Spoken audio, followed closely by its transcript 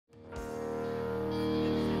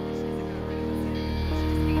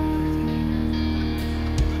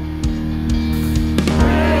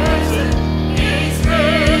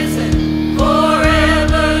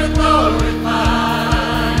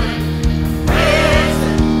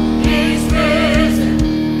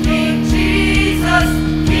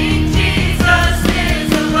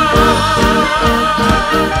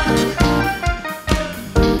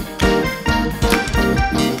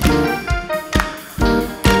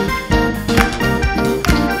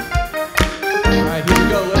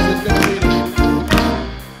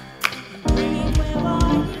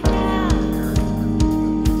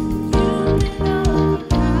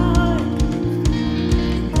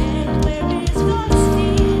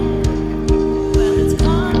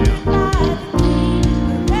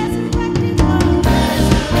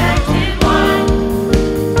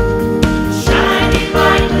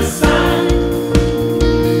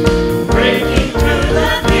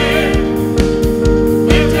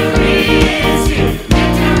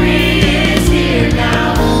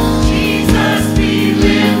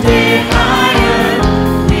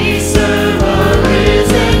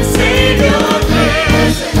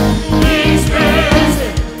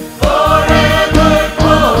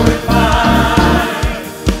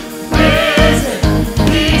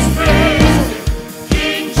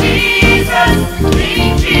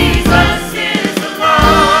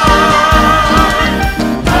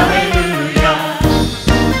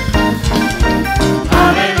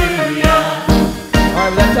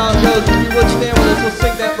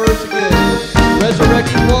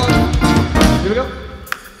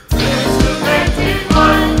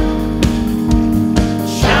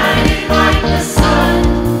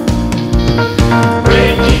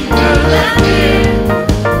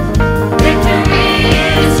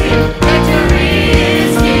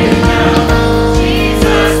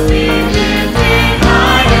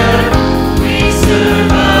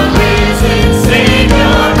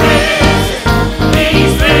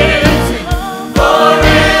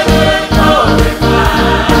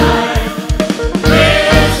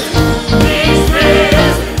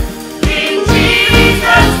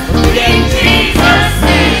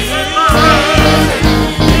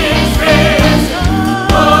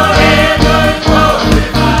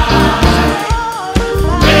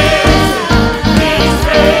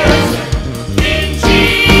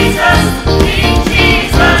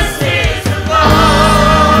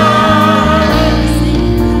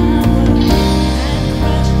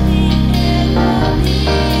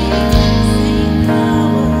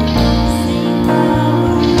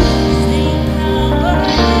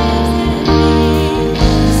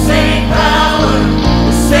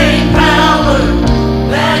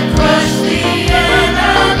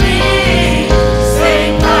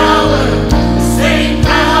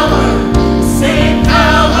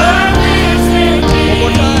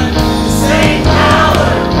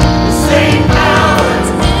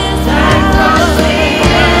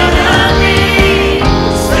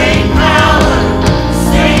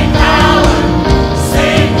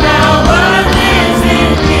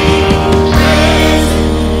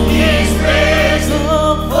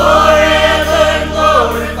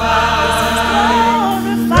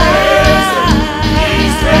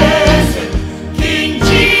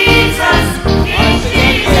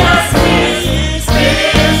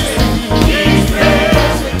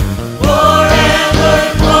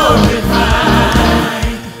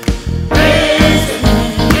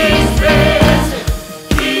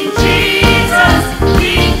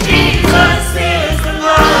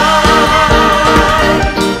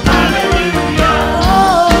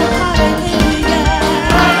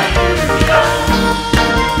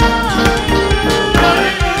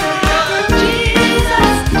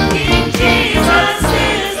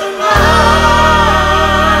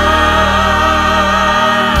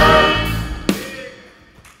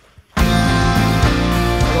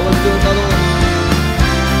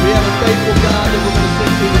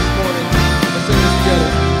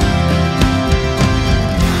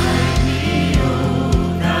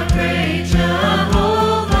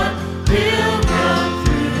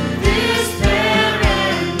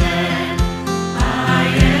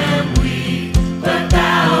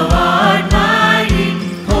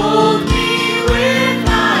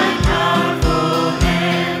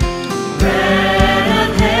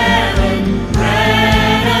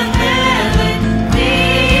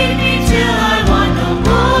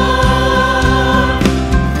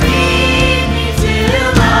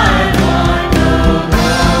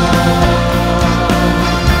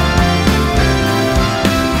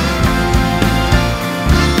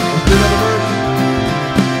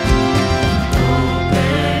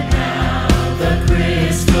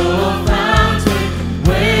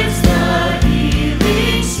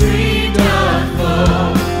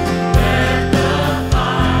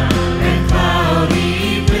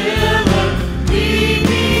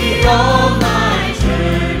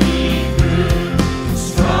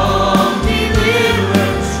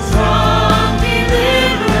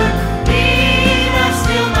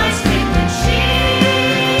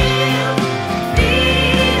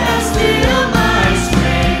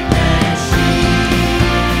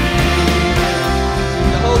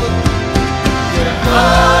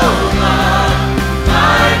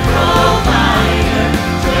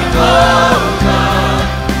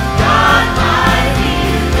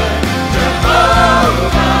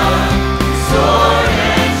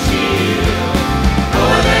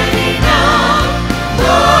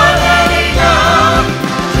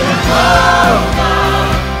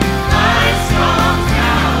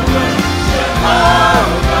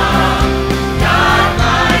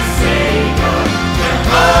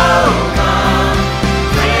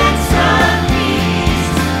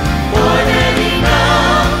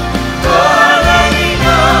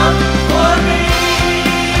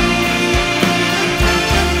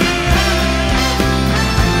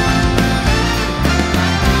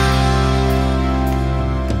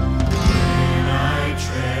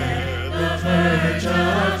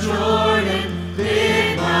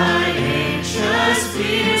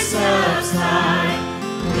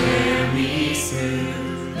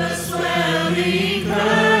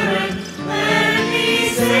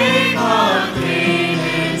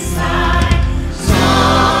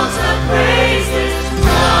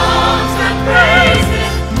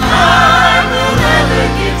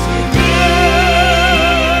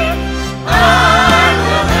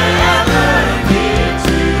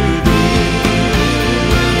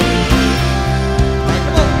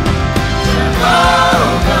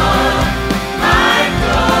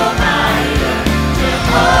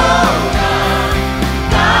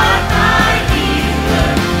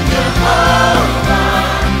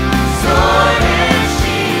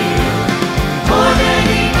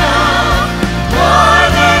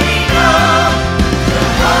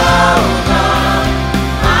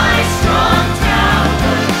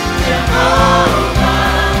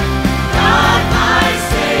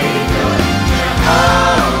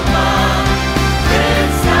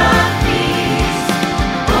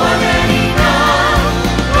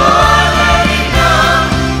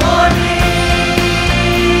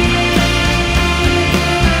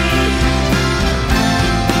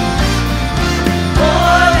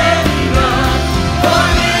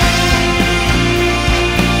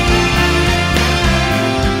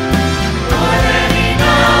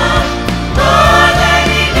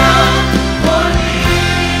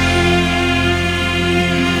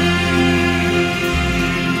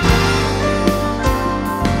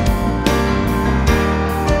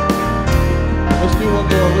Let's do one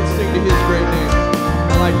more. Let's sing to his great name.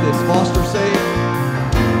 I like this. Foster say.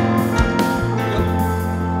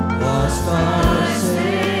 Lost are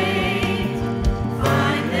saved,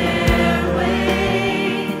 find their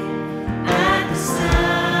way at the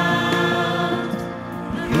sound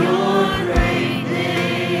of your great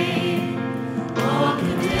name. All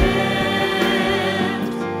condemned,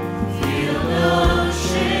 feel no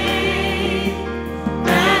shame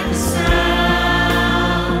at the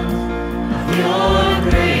sound of your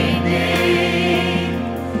great name.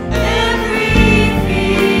 Every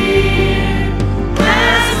fear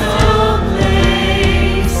has no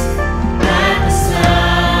place at the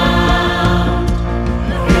sound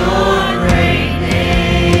of your great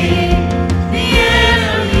name. The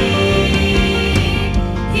enemy,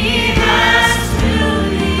 he has to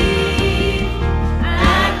leave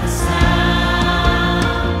at the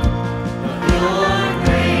sound of your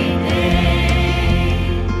great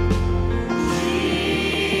name.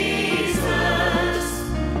 Jesus,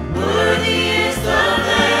 worthy is the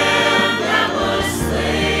Lamb that was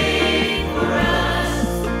slain for us,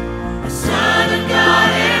 the Son of God,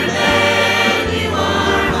 and then you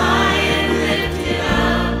are high and lifted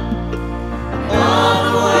up. All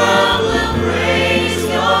the world will praise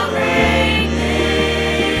your great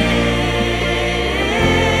name.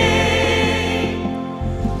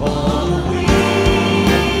 All the weak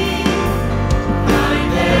find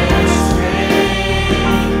their strength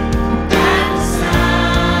at the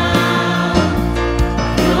sound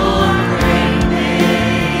of your great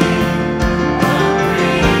name.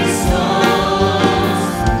 Hungry souls,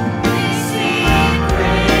 we sing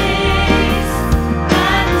praise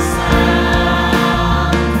at the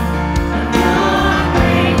sound of your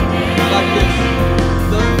great name. Like this.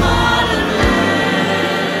 The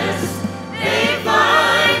fatherless, they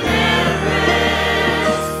find their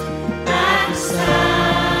rest at the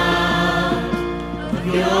sound of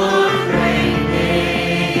your great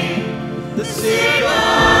name. The sick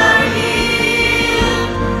are healed,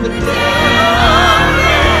 the dead are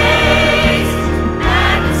raised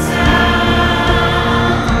at the sound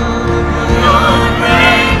of your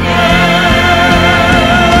great name.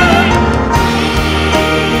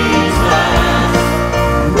 Jesus,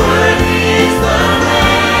 worthy is the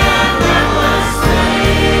Lamb that was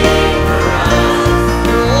slain for us.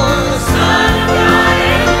 You're the Son of God,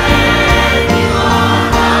 and then you are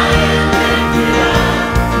high and lifted up.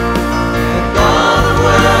 And all the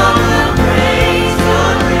world will praise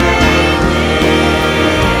your great name.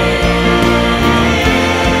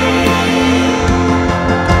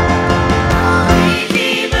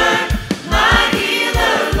 Redeemer, my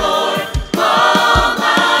healer, Lord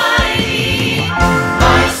Almighty,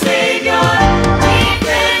 my Savior,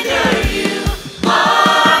 defender, you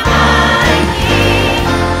are my King.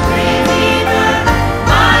 Redeemer,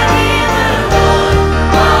 my healer, Lord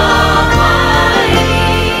Almighty,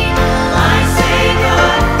 my Savior,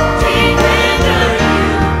 defender, you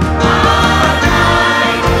are my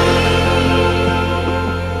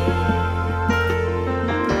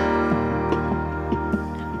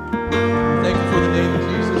Thank you for the name of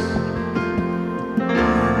Jesus,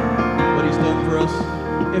 what he's done for us.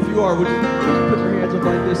 If you are, would you please put your hands up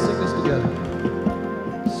like this? Sing this together.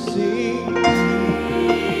 Sing.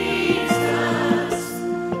 Jesus,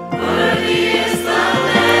 worthy is the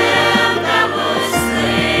Lamb that was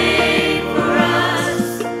slain for us,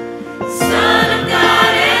 Son of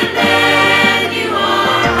God, and then you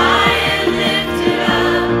are high and lifted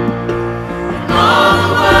up. And all the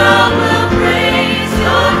world will praise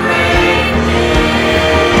your great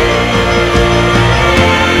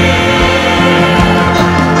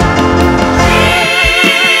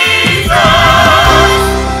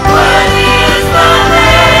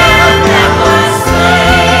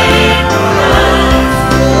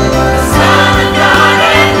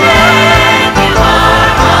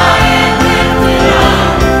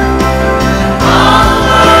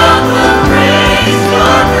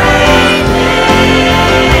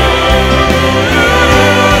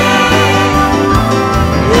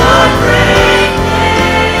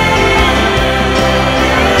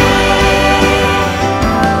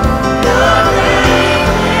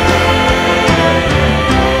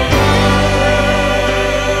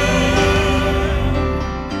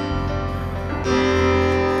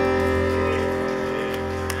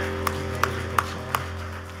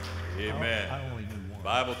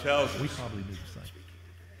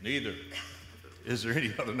Neither is there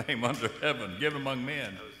any other name under heaven given among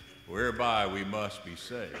men whereby we must be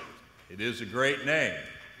saved. It is a great name,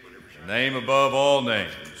 a name above all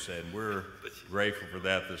names, and we're grateful for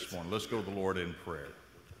that this morning. Let's go to the Lord in prayer.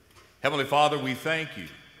 Heavenly Father, we thank you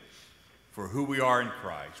for who we are in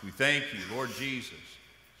Christ. We thank you, Lord Jesus,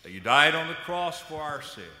 that you died on the cross for our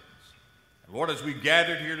sins. And Lord, as we've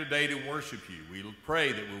gathered here today to worship you, we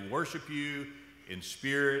pray that we'll worship you in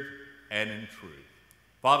spirit and in truth.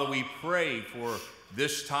 Father, we pray for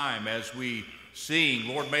this time as we sing.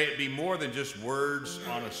 Lord, may it be more than just words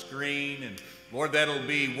on a screen. And Lord, that'll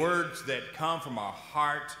be words that come from our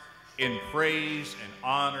heart in praise and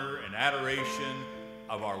honor and adoration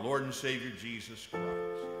of our Lord and Savior Jesus Christ.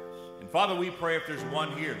 And Father, we pray if there's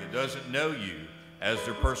one here that doesn't know you as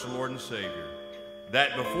their personal Lord and Savior,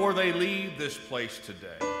 that before they leave this place today,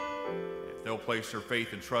 if they'll place their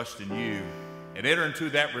faith and trust in you and enter into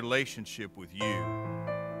that relationship with you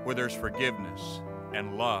where there's forgiveness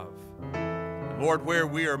and love. And Lord, where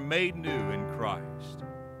we are made new in Christ,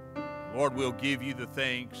 Lord, we'll give you the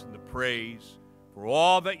thanks and the praise for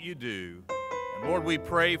all that you do. And Lord, we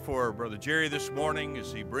pray for Brother Jerry this morning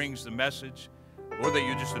as he brings the message. Lord, that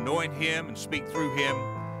you just anoint him and speak through him.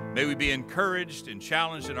 May we be encouraged and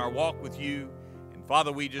challenged in our walk with you. And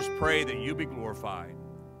Father, we just pray that you be glorified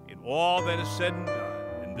in all that is said and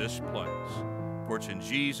done in this place. For it's in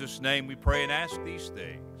Jesus' name we pray and ask these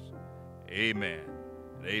things. Amen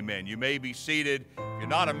and amen. You may be seated. If you're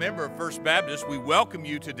not a member of First Baptist, we welcome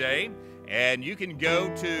you today. And you can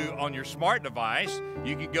go to, on your smart device,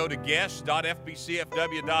 you can go to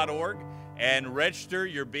guest.fbcfw.org and register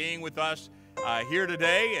your being with us here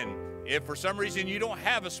today. And if for some reason you don't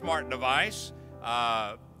have a smart device,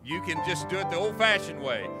 you can just do it the old-fashioned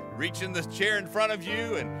way. Reach in the chair in front of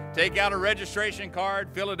you and take out a registration card,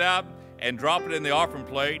 fill it out, and drop it in the offering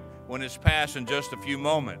plate when it's passed in just a few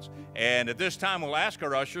moments. And at this time, we'll ask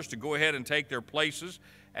our ushers to go ahead and take their places.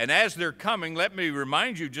 And as they're coming, let me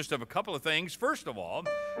remind you just of a couple of things. First of all,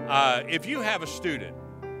 if you have a student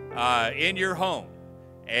in your home,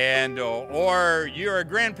 and or you're a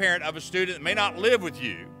grandparent of a student that may not live with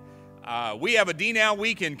you, we have a D-Now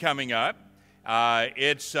weekend coming up.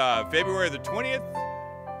 It's February the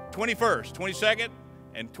 20th, 21st, 22nd,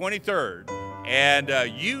 and 23rd. And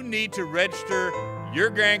you need to register your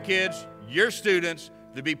grandkids, your students,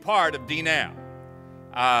 to be part of D-Now.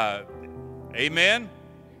 Amen?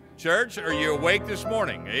 Church, are you awake this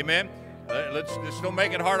morning? Amen? Let's don't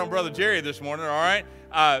make it hard on Brother Jerry this morning, all right?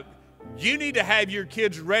 You need to have your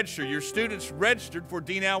kids registered, your students registered for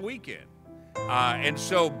D-Now weekend. And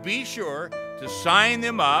so be sure to sign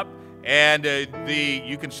them up, and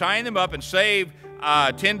you can sign them up and save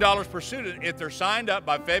 $10 per student if they're signed up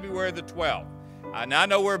by February the 12th. Now, I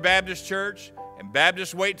know we're a Baptist church, and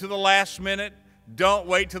Baptists wait to the last minute. Don't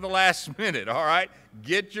wait to the last minute, all right?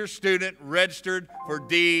 Get your student registered for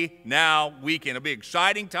D-Now weekend. It'll be an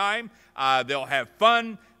exciting time. They'll have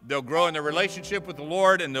fun. They'll grow in their relationship with the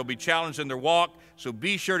Lord, and they'll be challenged in their walk. So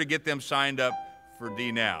be sure to get them signed up for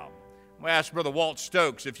D-Now. I'm going to ask Brother Walt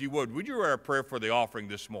Stokes, if you would you write a prayer for the offering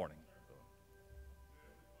this morning?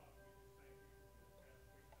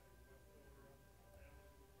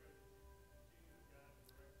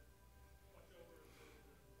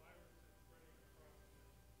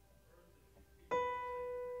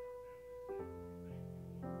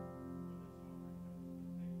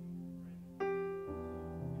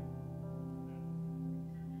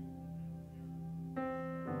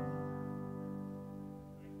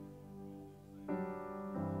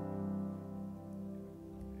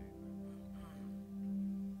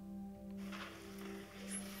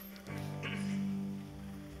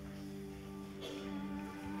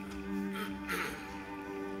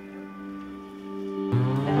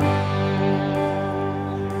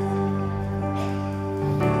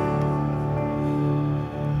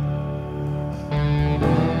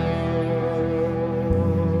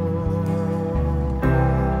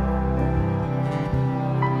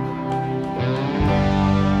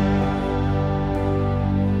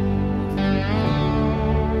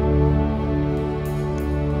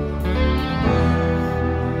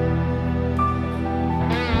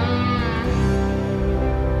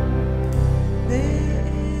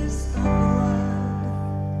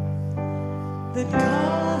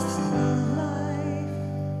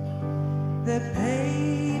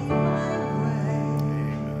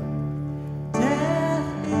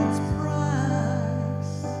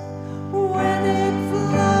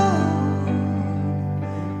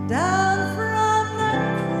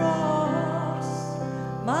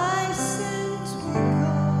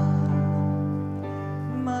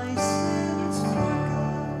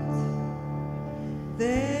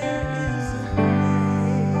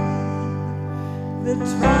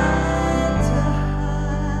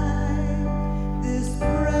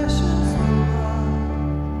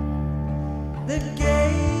 That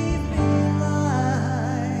gave me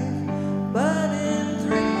life, but in 3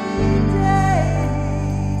 days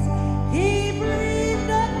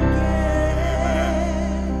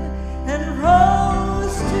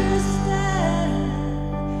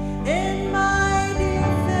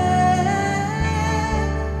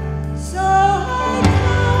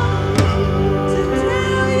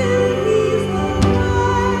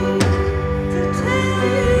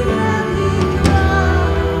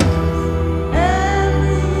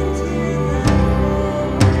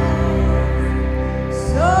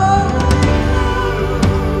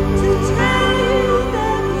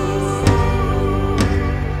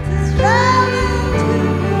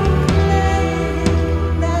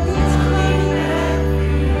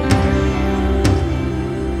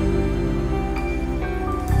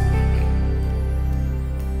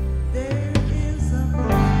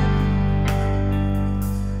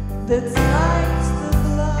that sights the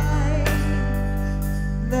blind,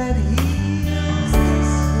 that heals the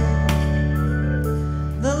sick,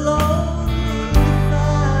 the lonely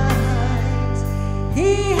finds.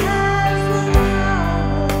 He has the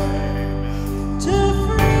power to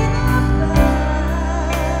free the bound,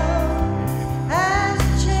 as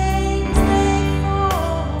chains may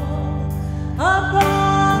fall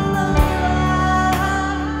upon the ground.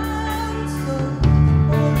 So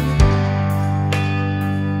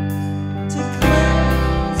to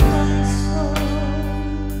cleanse my soul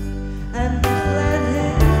and let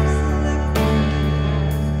His liquid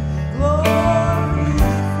glory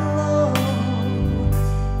flow,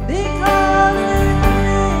 because it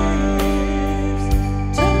lives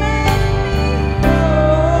to make me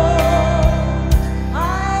whole. I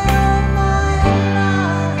am my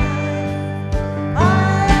life, I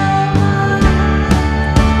am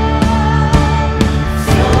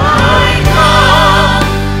So I come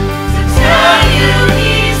to tell you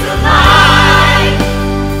He's alive,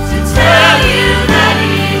 to tell you that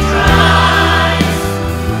He dries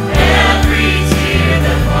every tear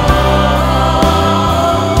that falls.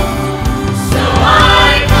 So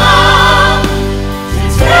I come to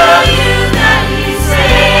tell you that He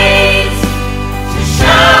saves, to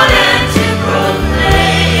shout and to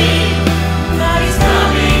proclaim that He's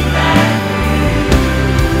coming back.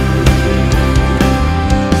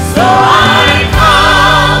 So I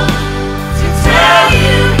come to tell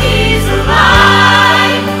you He's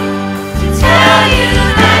alive, to tell you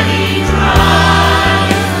that He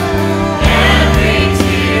dries every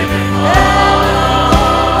tear that falls.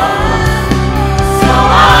 So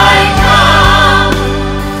I come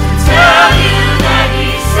to tell you that He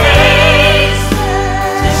saves,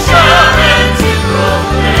 to shout and to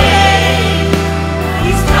proclaim that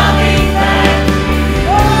He's coming back.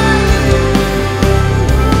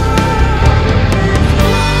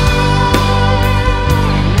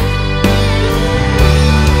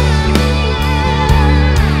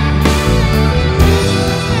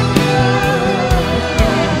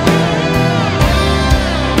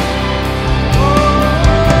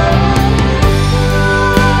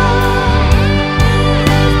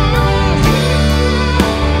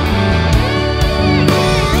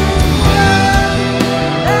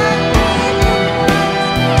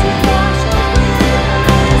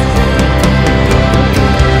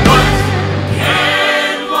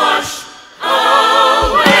 Can wash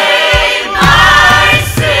away my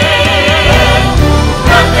sin?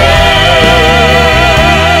 Nothing.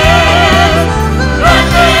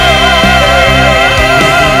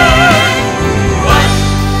 What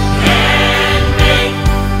can make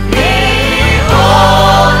me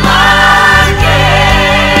whole again?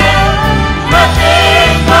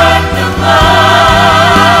 Nothing but the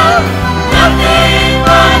blood. Nothing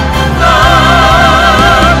but the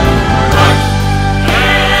blood. What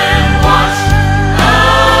can wash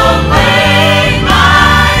away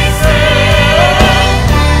my sin?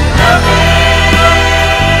 Nothing.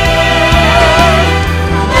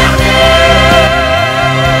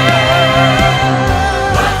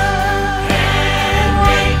 What can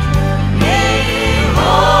make me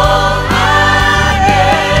whole again?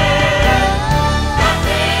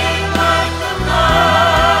 Nothing but the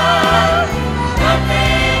blood.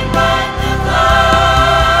 Nothing but the blood.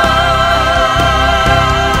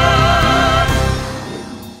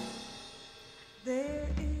 There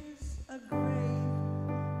is a grave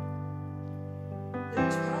that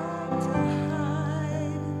tried to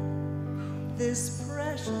hide this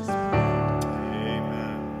precious blood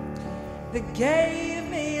that gave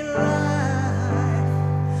me life,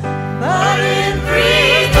 but In 3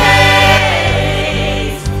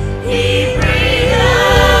 days He breathed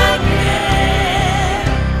again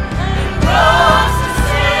and rose to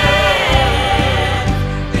stand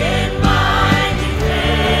in my defense.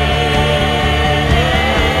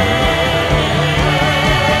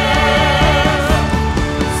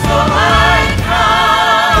 So I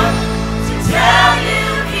come to tell you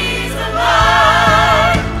He's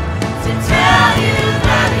alive, to tell you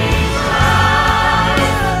that He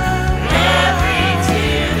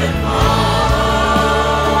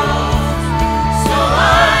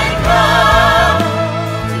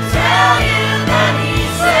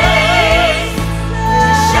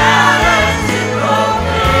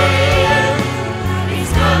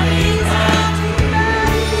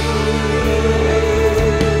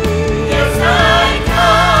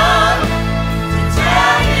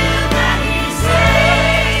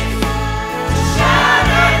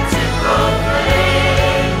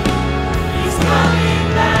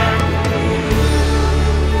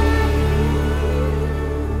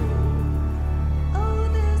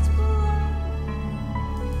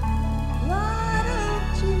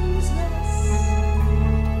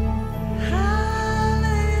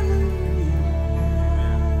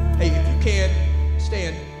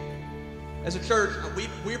stand? As a church,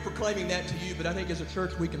 we're proclaiming that to you, but I think as a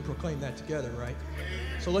church we can proclaim that together, right?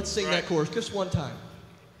 So let's sing that chorus just one time.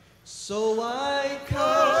 So I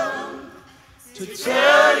come to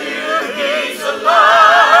tell you He's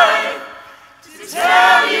alive, to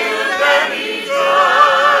tell you that He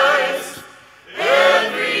dries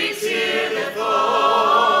every tear that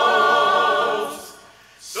falls.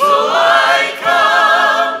 So I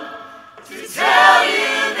come to tell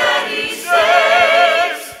you that He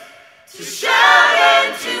saves, to shout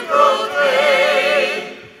and to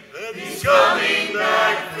proclaim that He's coming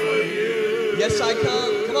back for you. Yes, I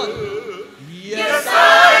come. Come on. Yes,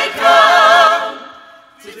 I come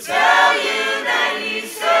to tell you that He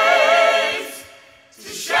saves, to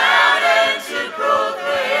shout and to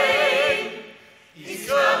proclaim He's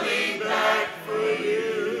coming back for you.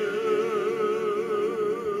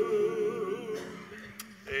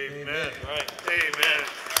 Amen. Right. Amen.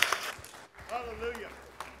 Hallelujah.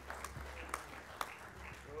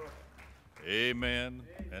 Amen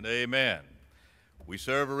and amen. We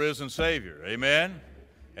serve a risen Savior. Amen.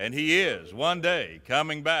 And He is one day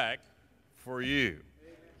coming back for you.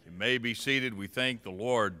 You may be seated. We thank the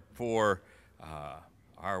Lord for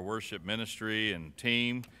our worship ministry and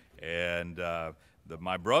team. And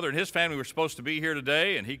my brother and his family were supposed to be here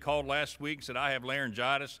today, and he called last week and said, I have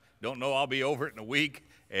laryngitis. Don't know, I'll be over it in a week.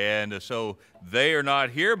 And so they are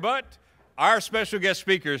not here. But our special guest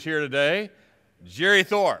speaker is here today, Jerry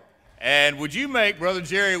Thorpe. And would you make Brother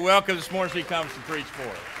Jerry welcome this morning as he comes to preach for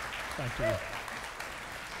us? Thank you.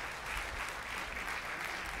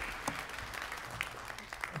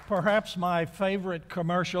 Perhaps my favorite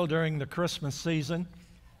commercial during the Christmas season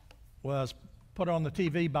was put on the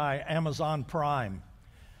TV by Amazon Prime.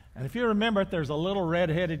 And if you remember it, there's a little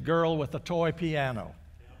red-headed girl with a toy piano.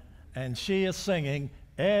 And she is singing,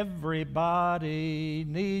 "Everybody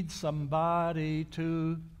needs somebody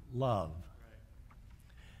to love."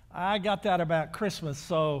 I got that about Christmas,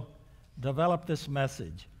 so developed this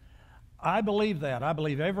message. I believe that. I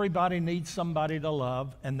believe everybody needs somebody to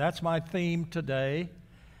love, and that's my theme today.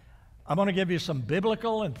 I'm going to give you some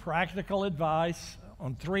biblical and practical advice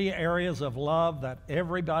on 3 areas of love that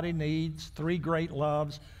everybody needs, 3 great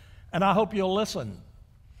loves, and I hope you'll listen.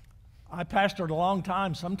 I pastored a long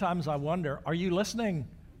time. Sometimes I wonder, are you listening?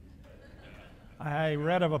 I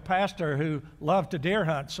read of a pastor who loved to deer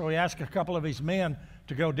hunt, so he asked a couple of his men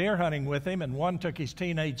to go deer hunting with him, and one took his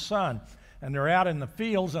teenage son. And they're out in the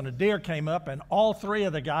fields, and a deer came up, and all 3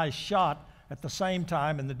 of the guys shot at the same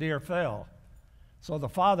time, and the deer fell. So the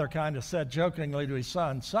father kind of said jokingly to his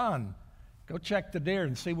son, "Son, go check the deer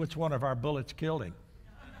and see which one of our bullets killed him."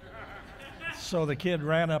 So the kid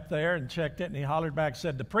ran up there and checked it, and he hollered back,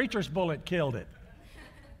 said, "The preacher's bullet killed it."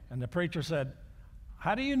 And the preacher said,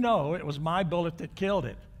 "How do you know it was my bullet that killed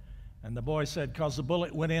it?" And the boy said, "Because the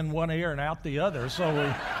bullet went in one ear and out the other, so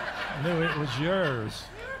we knew it was yours."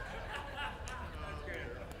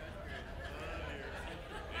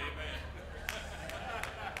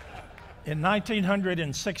 In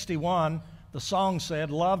 1961, the song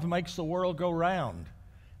said, "Love makes the world go round."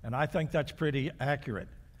 And I think that's pretty accurate.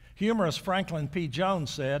 Humorist Franklin P.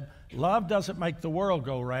 Jones said, "Love doesn't make the world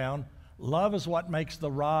go round. Love is what makes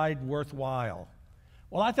the ride worthwhile."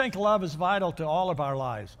 Well, I think love is vital to all of our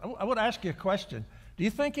lives. I would ask you a question. Do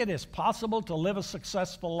you think it is possible to live a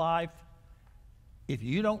successful life if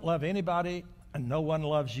you don't love anybody and no one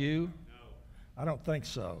loves you? No. I don't think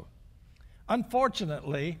so.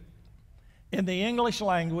 Unfortunately, in the English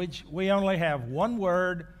language, we only have one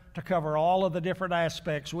word to cover all of the different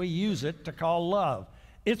aspects we use it to call love.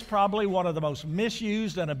 It's probably one of the most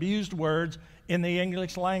misused and abused words in the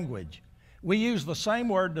English language. We use the same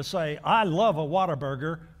word to say, "I love a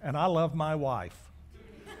Whataburger," and "I love my wife."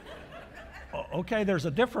 Okay, there's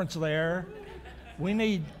a difference there. We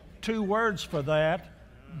need 2 words for that,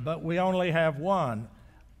 but we only have one.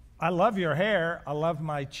 I love your hair. I love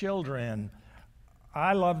my children.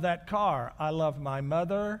 I love that car. I love my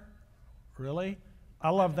mother. Really? I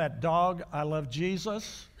love that dog. I love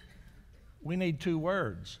Jesus. We need 2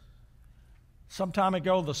 words. Some time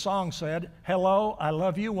ago, the song said, "Hello, I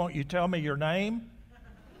love you. Won't you tell me your name?"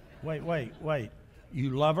 Wait.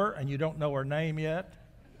 You love her and you don't know her name yet?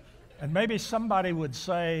 And maybe somebody would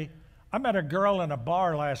say, "I met a girl in a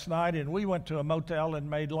bar last night and we went to a motel and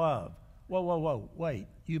made love." Whoa. Wait.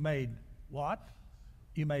 You made what?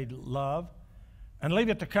 You made love? And leave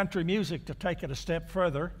it to country music to take it a step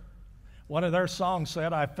further. One of their songs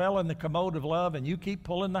said, "I fell in the commode of love and you keep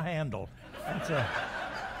pulling the handle."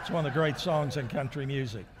 It's one of the great songs in country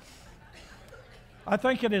music. I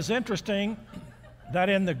think it is interesting that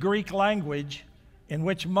in the Greek language, in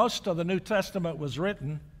which most of the New Testament was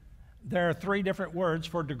written, there are 3 different words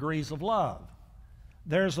for degrees of love.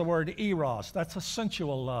 There's the word eros. That's a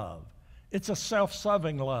sensual love. It's a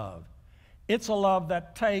self-serving love. It's a love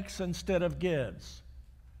that takes instead of gives.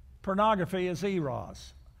 Pornography is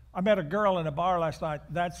eros. I met a girl in a bar last night.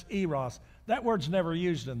 That's eros. That word's never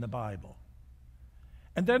used in the Bible.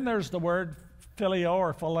 And then there's the word phileo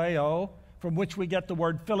or phileo, from which we get the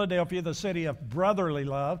word Philadelphia, the city of brotherly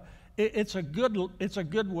love. It's a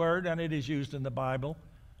good word, and it is used in the Bible.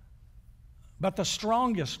 But the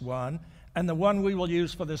strongest one, and the one we will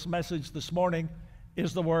use for this message this morning,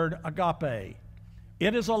 is the word agape.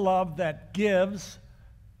 It is a love that gives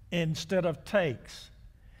instead of takes.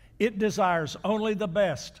 It desires only the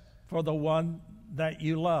best for the one that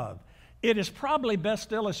you love. It is probably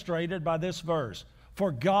best illustrated by this verse.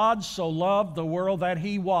 For God so loved the world that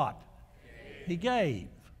he what? He gave.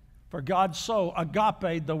 For God so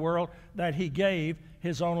agape the world that he gave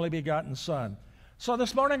his only begotten Son. So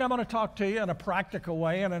this morning I'm going to talk to you in a practical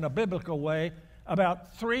way and in a biblical way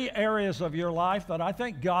about 3 areas of your life that I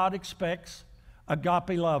think God expects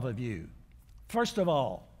agape love of you. First of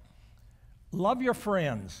all, love your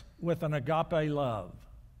friends with an agape love.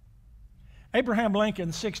 Abraham Lincoln,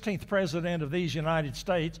 16th President of these United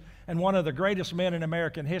States and one of the greatest men in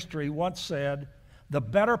American history, once said, "The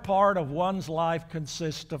better part of one's life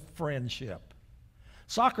consists of friendship."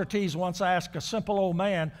 Socrates once asked a simple old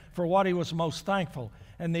man for what he was most thankful,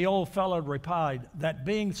 and the old fellow replied, "That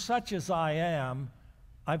being such as I am,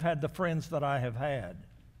 I've had the friends that I have had."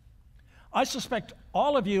 I suspect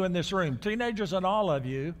all of you in this room, teenagers and all of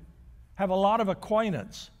you, have a lot of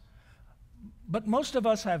acquaintance. But most of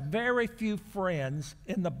us have very few friends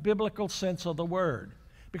in the biblical sense of the word,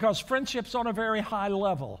 because friendship's on a very high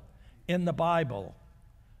level in the Bible.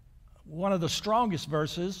 One of the strongest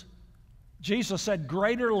verses, Jesus said,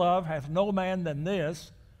 "Greater love hath no man than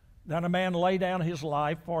this, than a man lay down his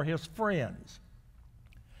life for his friends."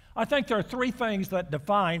 I think there are 3 things that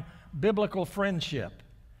define biblical friendship.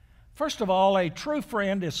 First of all, a true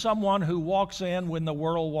friend is someone who walks in when the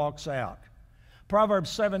world walks out. Proverbs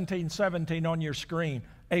 17:17 on your screen.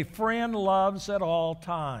 A friend loves at all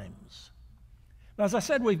times. Now, as I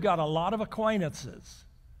said, we've got a lot of acquaintances.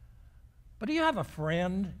 But do you have a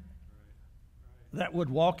friend that would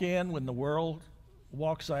walk in when the world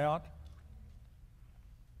walks out?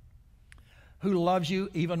 Who loves you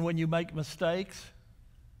even when you make mistakes?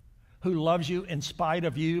 Who loves you in spite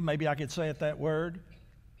of you? Maybe I could say it that word.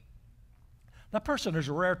 That person is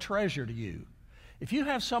a rare treasure to you. If you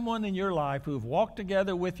have someone in your life who've walked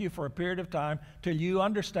together with you for a period of time till you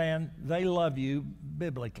understand they love you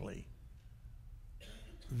biblically,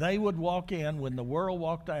 they would walk in when the world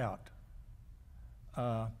walked out.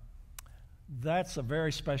 That's a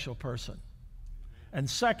very special person. And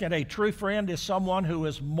second, a true friend is someone who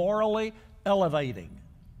is morally elevating.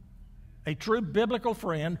 A true biblical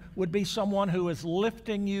friend would be someone who is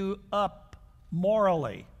lifting you up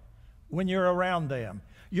morally when you're around them.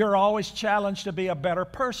 You're always challenged to be a better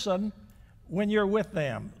person when you're with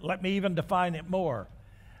them. Let me even define it more.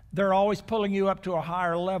 They're always pulling you up to a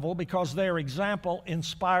higher level because their example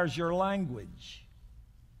inspires your language.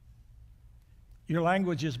 Your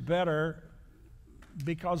language is better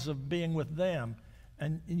because of being with them,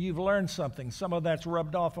 and you've learned something. Some of that's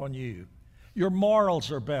rubbed off on you. Your morals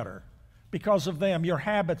are better because of them. Your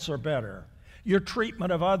habits are better. Your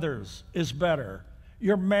treatment of others is better.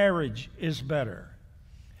 Your marriage is better.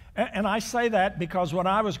 And I say that because when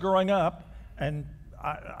I was growing up, and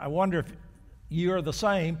I wonder if you're the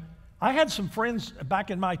same, I had some friends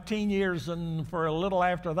back in my teen years and for a little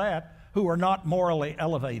after that who were not morally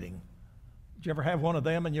elevating. Did you ever have one of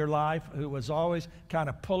them in your life who was always kind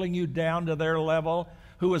of pulling you down to their level,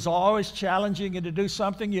 who was always challenging you to do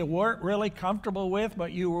something you weren't really comfortable with,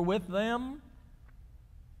 but you were with them?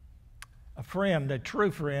 A friend, a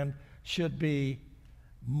true friend, should be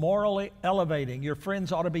morally elevating. Your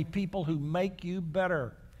friends ought to be people who make you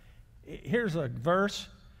better. Here's a verse,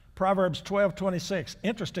 Proverbs 12:26.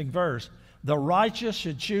 Interesting verse. The righteous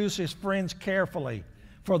should choose his friends carefully,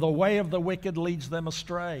 for the way of the wicked leads them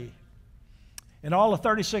astray. In all the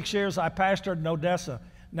 36 years I pastored in Odessa,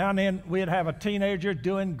 now and then we'd have a teenager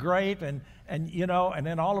doing great, and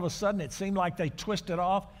then all of a sudden it seemed like they twisted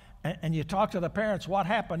off, and you talk to the parents, what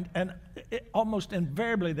happened? And almost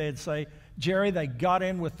invariably they'd say, "Jerry, they got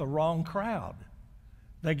in with the wrong crowd.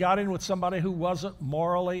 They got in with somebody who wasn't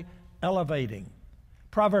morally elevating."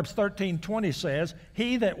 Proverbs 13:20 says,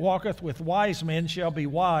 "He that walketh with wise men shall be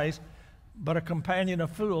wise, but a companion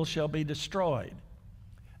of fools shall be destroyed."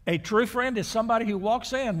 A true friend is somebody who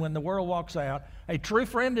walks in when the world walks out. A true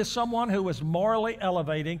friend is someone who is morally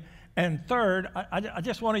elevating. And third, I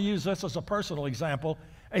just want to use this as a personal example.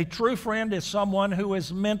 A true friend is someone who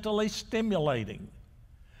is mentally stimulating.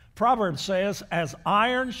 Proverbs says, as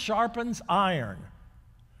iron sharpens iron,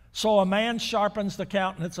 so a man sharpens the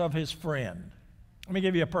countenance of his friend. Let me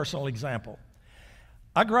give you a personal example.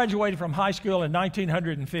 I graduated from high school in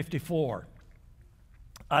 1954.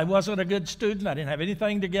 I wasn't a good student. I didn't have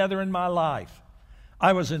anything together in my life.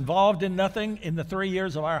 I was involved in nothing in the 3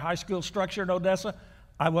 years of our high school structure in Odessa.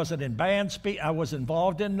 I wasn't in band. I was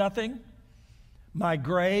involved in nothing. My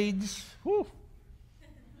grades,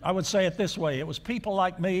 I would say it this way. It was people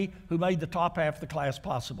like me who made the top half of the class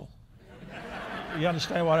possible. You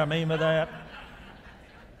understand what I mean by that?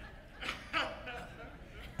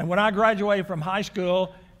 And when I graduated from high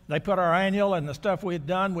school, they put our annual and the stuff we had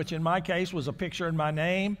done, which in my case was a picture in my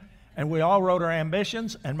name, and we all wrote our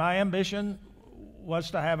ambitions, and my ambition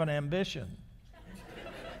was to have an ambition.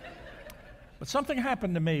 But something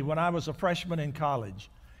happened to me when I was a freshman in college,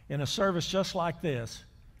 in a service just like this.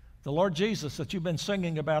 The Lord Jesus that you've been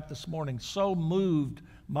singing about this morning so moved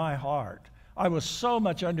my heart. I was so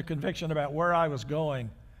much under conviction about where I was going,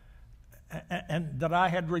 and that I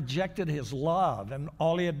had rejected his love and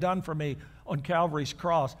all he had done for me on Calvary's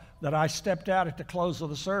cross, that I stepped out at the close of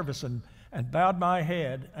the service and bowed my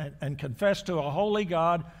head and confessed to a holy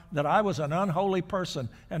God that I was an unholy person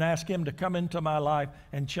and asked him to come into my life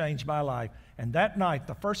and change my life. And that night,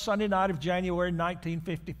 the first Sunday night of January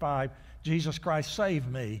 1955, Jesus Christ saved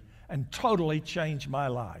me and totally changed my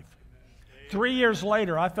life. 3 years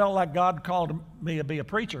later, I felt like God called me to be a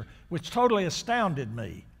preacher, which totally astounded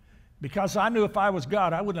me, because I knew if I was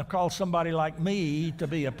God, I wouldn't have called somebody like me to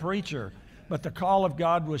be a preacher. But the call of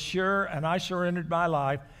God was sure, and I surrendered my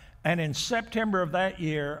life. And in September of that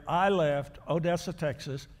year, I left Odessa,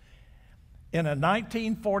 Texas, in a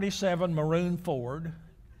 1947 maroon Ford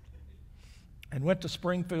and went to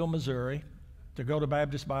Springfield, Missouri to go to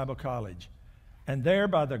Baptist Bible College. And there,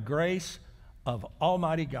 by the grace of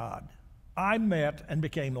Almighty God, I met and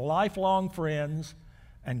became lifelong friends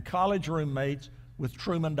and college roommates with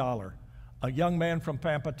Truman Dollar, a young man from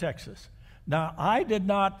Pampa, Texas. Now, I did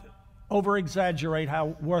not over-exaggerate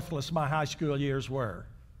how worthless my high school years were.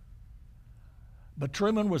 But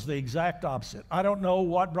Truman was the exact opposite. I don't know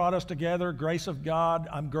what brought us together, grace of God,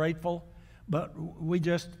 I'm grateful, but we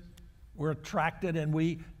just were attracted and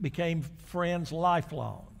we became friends,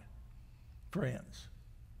 lifelong friends.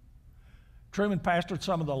 Truman pastored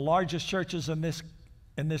some of the largest churches in this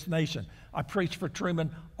nation. I preached for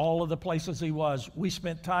Truman all of the places he was. We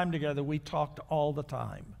spent time together. We talked all the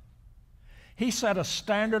time. He set a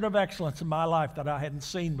standard of excellence in my life that I hadn't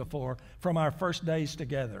seen before from our first days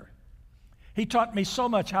together. He taught me so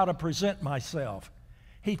much how to present myself.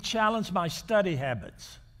 He challenged my study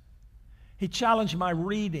habits. He challenged my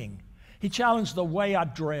reading. He challenged the way I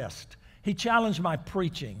dressed. He challenged my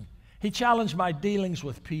preaching. He challenged my dealings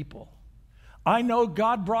with people. I know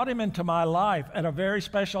God brought him into my life at a very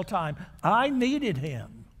special time. I needed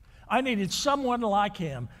him. I needed someone like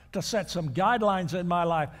him to set some guidelines in my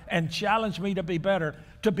life and challenge me to be better,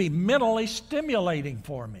 to be mentally stimulating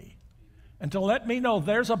for me, and to let me know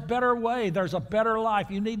there's a better way, there's a better life.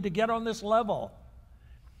 You need to get on this level.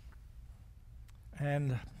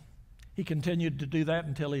 And he continued to do that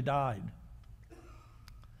until he died.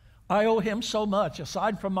 I owe him so much,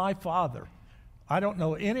 aside from my father. I don't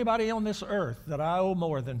know anybody on this earth that I owe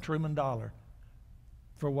more than Truman Dollar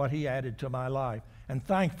for what he added to my life. And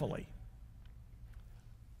thankfully,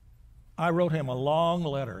 I wrote him a long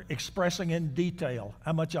letter expressing in detail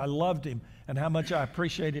how much I loved him and how much I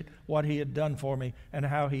appreciated what he had done for me and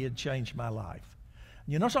how he had changed my life.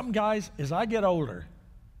 You know something, guys? As I get older,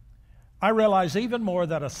 I realize even more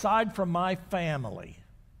that aside from my family,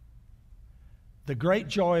 the great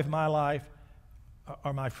joy of my life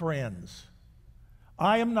are my friends.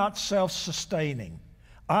 I am not self-sustaining.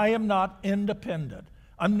 I am not independent.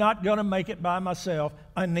 I'm not going to make it by myself.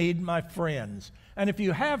 I need my friends. And if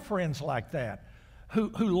you have friends like that, who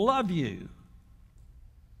love you,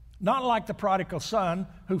 not like the prodigal son,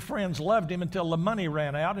 whose friends loved him until the money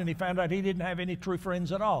ran out and he found out he didn't have any true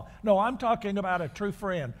friends at all. No, I'm talking about a true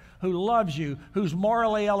friend who loves you, who's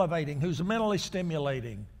morally elevating, who's mentally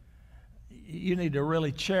stimulating. You need to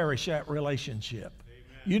really cherish that relationship.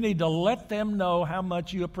 You need to let them know how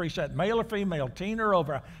much you appreciate, male or female, teen or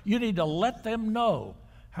over. You need to let them know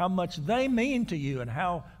how much they mean to you and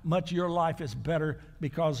how much your life is better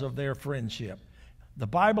because of their friendship. The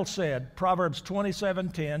Bible said, Proverbs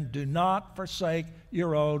 27:10, do not forsake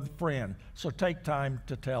your old friend. So take time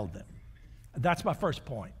to tell them. That's my first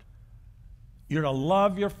point. You're to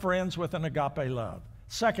love your friends with an agape love.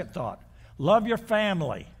 Second thought, love your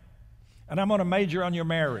family. And I'm going to major on your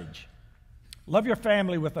marriage. Love your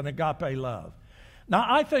family with an agape love. Now,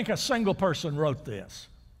 I think a single person wrote this.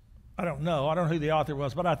 I don't know who the author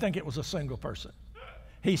was, but I think it was a single person.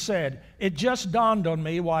 He said, "It just dawned on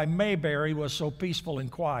me why Mayberry was so peaceful and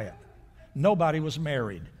quiet. Nobody was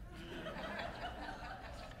married."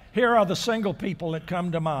 Here are the single people that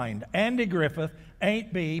come to mind: Andy Griffith,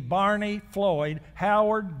 Aunt Bee, Barney, Floyd,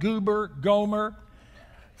 Howard, Goober, Gomer,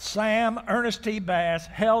 Sam, Ernest T. Bass,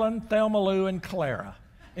 Helen, Thelma Lou, and Clara.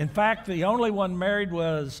 In fact, the only one married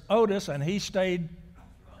was Otis, and he stayed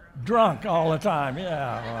drunk all the time.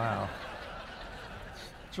 Yeah, wow.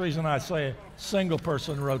 That's the reason I say a single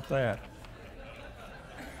person wrote that.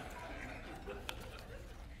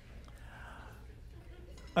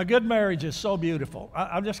 A good marriage is so beautiful.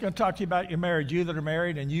 I'm just going to talk to you about your marriage, you that are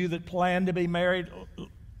married and you that plan to be married.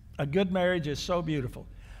 A good marriage is so beautiful.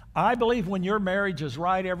 I believe when your marriage is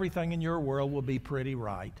right, everything in your world will be pretty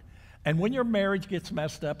right. And when your marriage gets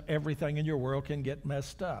messed up, everything in your world can get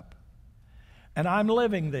messed up. And I'm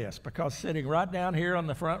living this because sitting right down here on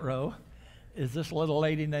the front row is this little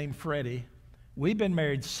lady named Freddie. We've been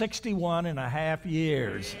married 61 and a half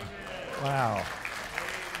years. Wow.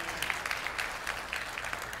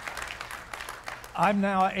 I'm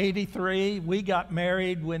now 83. We got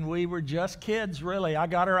married when we were just kids, really. I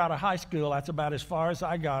got her out of high school. That's about as far as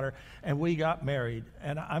I got her. And we got married.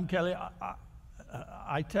 And I'm Kelly.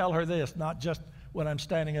 I tell her this, not just when I'm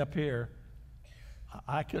standing up here.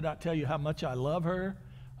 I could not tell you how much I love her.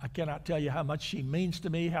 I cannot tell you how much she means to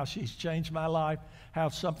me, how she's changed my life, how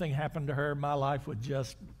if something happened to her, my life would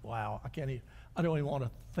just, wow, I don't even want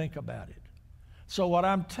to think about it. So what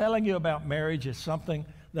I'm telling you about marriage is something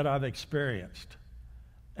that I've experienced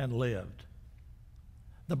and lived.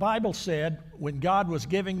 The Bible said when God was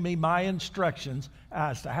giving me my instructions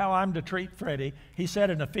as to how I'm to treat Freddie, he said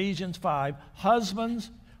in Ephesians 5, "Husbands,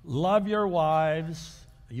 love your wives."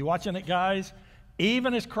 Are you watching it, guys?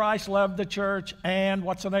 "Even as Christ loved the church and,"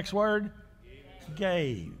 what's the next word?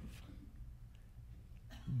 Gave.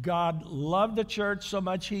 God loved the church so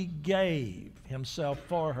much he gave himself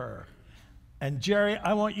for her. And Jerry,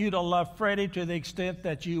 I want you to love Freddie to the extent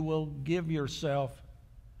that you will give yourself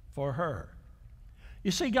for her.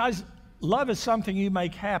 You see, guys, love is something you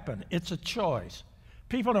make happen. It's a choice.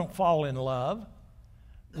 People don't fall in love.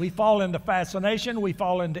 We fall into fascination, we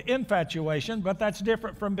fall into infatuation, but that's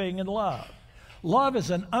different from being in love. Love is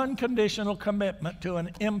an unconditional commitment to an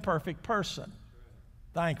imperfect person.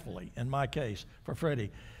 Thankfully, in my case, for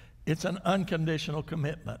Freddie, it's an unconditional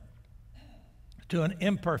commitment to an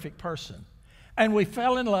imperfect person. And we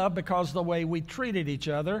fell in love because of the way we treated each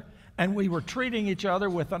other, and we were treating each other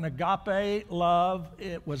with an agape love.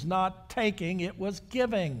 It was not taking, it was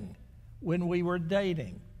giving when we were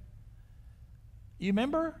dating. You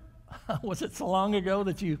remember? Was it so long ago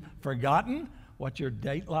that you've forgotten what your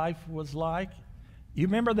date life was like? You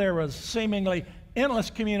remember there was seemingly endless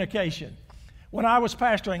communication. When I was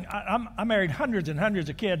pastoring, I married hundreds and hundreds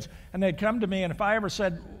of kids, and they'd come to me, and if I ever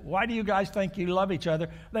said, "Why do you guys think you love each other?"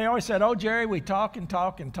 they always said, "Oh, Jerry, we talk and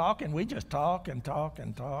talk and talk, and we just talk and talk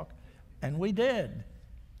and talk." And we did.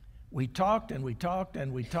 We talked and we talked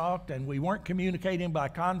and we talked, and we weren't communicating by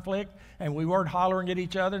conflict, and we weren't hollering at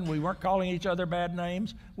each other, and we weren't calling each other bad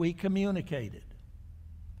names. We communicated.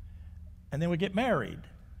 And then we get married.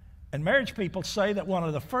 And marriage people say that one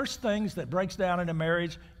of the first things that breaks down in a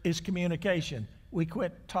marriage is communication. We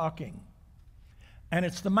quit talking. And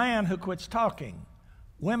it's the man who quits talking.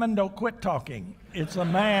 Women don't quit talking. It's a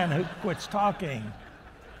man who quits talking.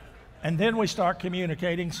 And then we start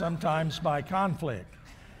communicating, sometimes by conflict.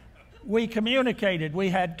 We communicated. We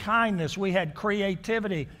had kindness. We had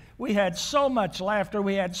creativity. We had so much laughter.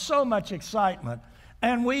 We had so much excitement.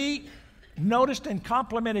 And we noticed and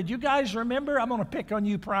complimented. You guys remember? I'm going to pick on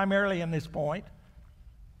you primarily in this point.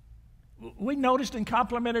 We noticed and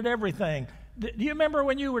complimented everything. Do you remember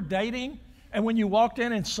when you were dating and when you walked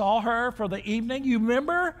in and saw her for the evening? You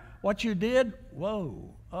remember what you did?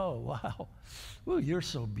 Whoa. Oh, wow. Ooh, you're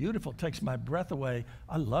so beautiful. It takes my breath away.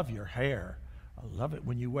 I love your hair. I love it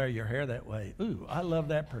when you wear your hair that way. Ooh, I love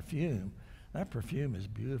that perfume. That perfume is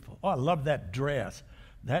beautiful. Oh, I love that dress.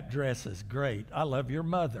 That dress is great. I love your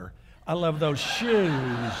mother. I love those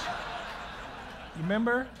shoes. You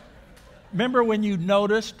remember? Remember when you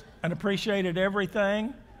noticed and appreciated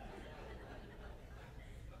everything?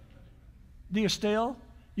 Do you still?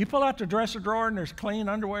 You pull out the dresser drawer and there's clean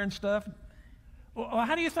underwear and stuff. Well,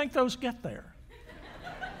 how do you think those get there?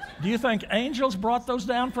 Do you think angels brought those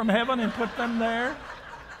down from heaven and put them there?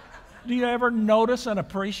 Do you ever notice and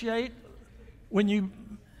appreciate when you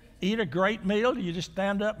eat a great meal? Do you just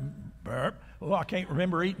stand up and burp? Oh, I can't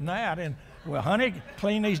remember eating that. And, well, honey,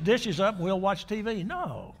 clean these dishes up and we'll watch TV.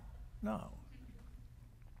 No.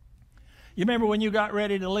 You remember when you got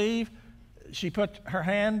ready to leave, she put her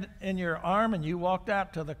hand in your arm and you walked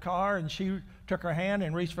out to the car and she took her hand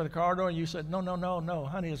and reached for the car door and you said, no, no, no, no,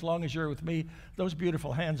 honey, as long as you're with me, those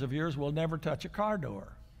beautiful hands of yours will never touch a car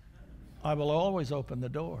door. I will always open the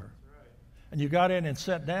door. And you got in and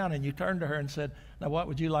sat down and you turned to her and said, now what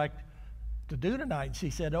would you like to do tonight? And she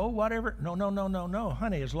said, oh, whatever. No, no, no, no, no,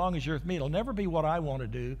 honey, as long as you're with me, it'll never be what I want to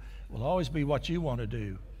do. It will always be what you want to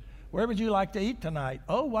do. Where would you like to eat tonight?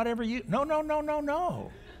 Oh, whatever you, no, no, no, no, no.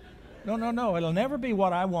 No, no, no, it'll never be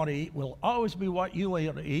what I want to eat. It will always be what you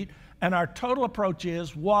want to eat. And our total approach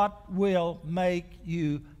is, what will make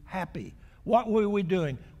you happy? What were we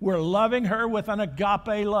doing? We're loving her with an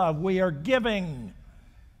agape love. We are giving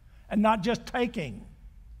and not just taking.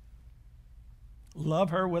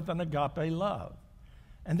 Love her with an agape love.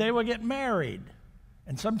 And they will get married.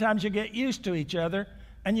 And sometimes you get used to each other,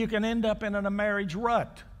 and you can end up in a marriage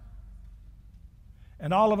rut.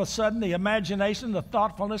 And all of a sudden, the imagination, the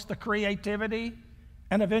thoughtfulness, the creativity,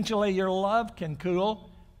 and eventually your love can cool,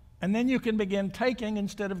 and then you can begin taking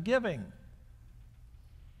instead of giving.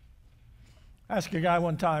 I asked a guy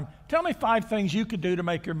one time, tell me 5 things you could do to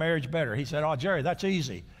make your marriage better. He said, oh, Jerry, that's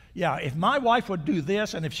easy. Yeah, if my wife would do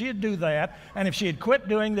this, and if she'd do that, and if she had quit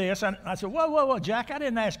doing this. And I said, whoa, whoa, whoa, Jack, I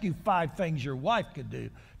didn't ask you 5 things your wife could do.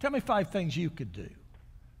 Tell me 5 things you could do.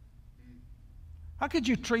 How could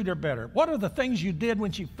you treat her better? What are the things you did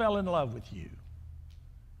when she fell in love with you?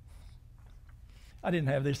 I didn't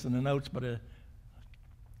have this in the notes, but a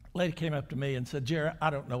lady came up to me and said, Jerry,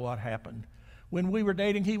 I don't know what happened. When we were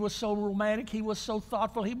dating, he was so romantic, he was so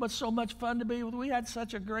thoughtful, he was so much fun to be with. We had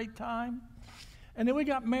such a great time. And then we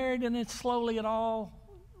got married, and it all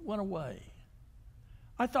went away.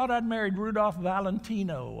 I thought I'd married Rudolph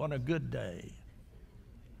Valentino on a good day.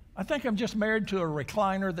 I think I'm just married to a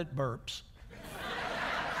recliner that burps.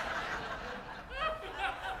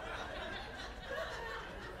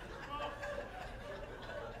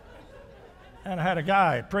 And I had a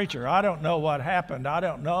guy, a preacher, I don't know what happened. I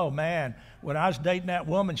don't know, man. When I was dating that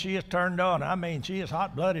woman, she is turned on. I mean, she is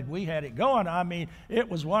hot-blooded. We had it going. I mean, it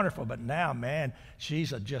was wonderful. But now, man,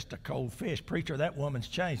 she's just a cold fish. Preacher, that woman's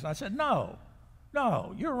changed. And I said, no,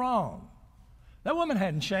 you're wrong. That woman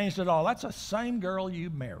hadn't changed at all. That's the same girl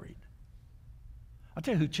you married. I'll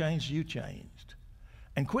tell you who changed, you changed.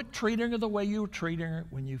 And quit treating her the way you were treating her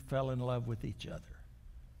when you fell in love with each other.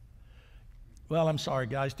 Well, I'm sorry,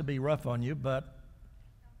 guys, to be rough on you, but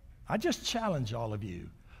I just challenge all of you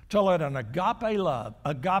to let an agape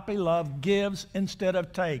love gives instead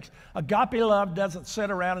of takes. Agape love doesn't sit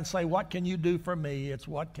around and say, what can you do for me? It's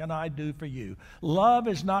what can I do for you? Love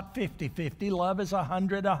is not 50-50. Love is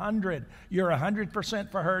 100-100. You're 100%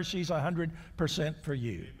 for her. She's 100% for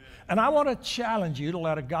you. Amen. And I want to challenge you to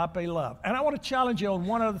let agape love. And I want to challenge you on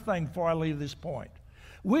one other thing before I leave this point.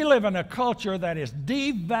 We live in a culture that is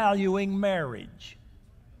devaluing marriage.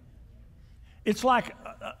 It's like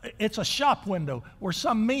it's a shop window where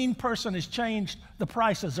some mean person has changed the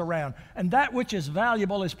prices around. And that which is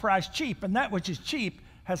valuable is priced cheap, and that which is cheap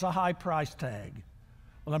has a high price tag.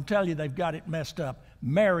 Well, I'm telling you, they've got it messed up.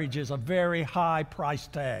 Marriage is a very high price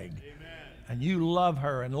tag. Amen. And you love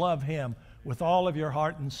her and love him with all of your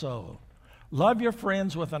heart and soul. Love your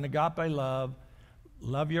friends with an agape love.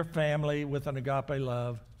 Love your family with an agape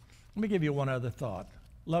love. Let me give you one other thought.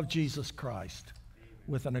 Love Jesus Christ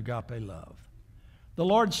with an agape love. The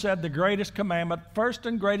Lord said the greatest commandment, first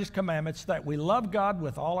and greatest commandment, is that we love God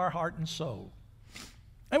with all our heart and soul.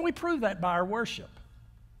 And we prove that by our worship.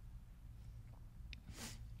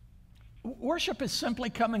 Worship is simply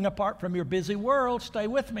coming apart from your busy world. Stay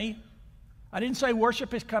with me. I didn't say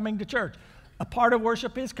worship is coming to church. A part of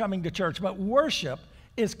worship is coming to church, but worship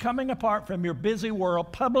is coming apart from your busy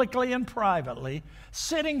world, publicly and privately,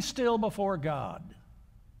 sitting still before God.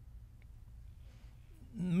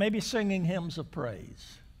 Maybe singing hymns of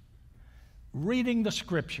praise, reading the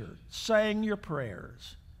scripture, saying your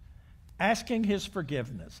prayers, asking his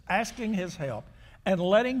forgiveness, asking his help, and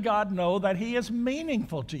letting God know that he is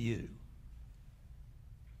meaningful to you.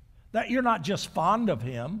 That you're not just fond of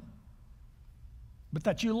him, but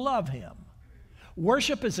that you love him.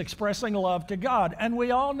 Worship is expressing love to God, and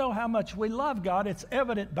we all know how much we love God. It's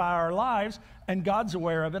evident by our lives, and God's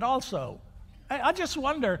aware of it also. I just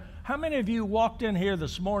wonder how many of you walked in here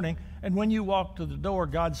this morning, and when you walked to the door,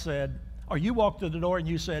 God said, or you walked to the door and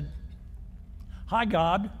you said, hi,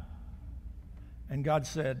 God. And God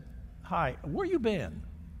said, hi, where you been?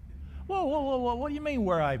 Whoa, whoa, whoa, whoa, what do you mean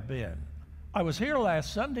where I've been? I was here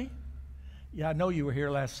last Sunday. Yeah, I know you were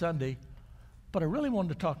here last Sunday, but I really wanted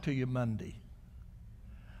to talk to you Monday.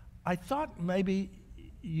 I thought maybe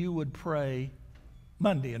you would pray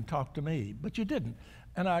Monday and talk to me, but you didn't.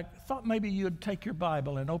 And I thought maybe you'd take your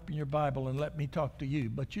Bible and open your Bible and let me talk to you,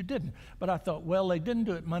 but you didn't. But I thought, well, they didn't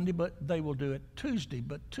do it Monday, but they will do it Tuesday.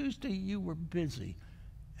 But Tuesday you were busy,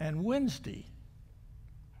 and Wednesday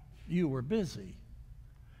you were busy.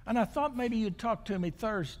 And I thought maybe you'd talk to me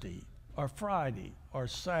Thursday or Friday or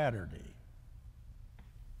Saturday,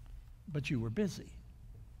 but you were busy.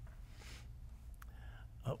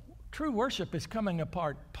 True worship is coming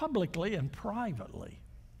apart publicly and privately.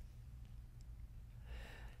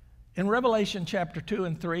 In Revelation chapter 2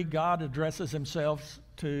 and 3, God addresses himself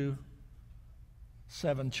to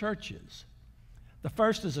 7 churches. The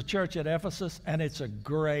first is a church at Ephesus, and it's a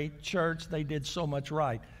great church. They did so much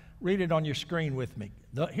right. Read it on your screen with me.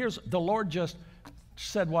 The Lord just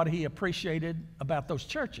said what he appreciated about those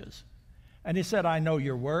churches. And he said, I know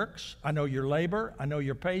your works, I know your labor, I know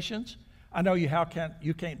your patience, I know you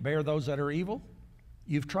can't bear those that are evil.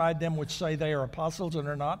 You've tried them which say they are apostles and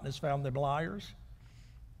are not, and has found them liars.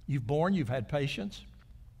 You've borne, you've had patience.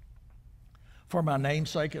 For my name's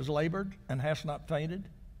sake has labored, and hast not fainted.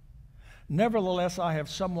 Nevertheless, I have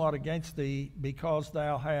somewhat against thee, because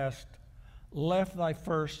thou hast left thy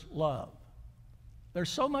first love. There's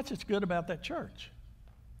so much that's good about that church.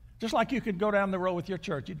 Just like you could go down the road with your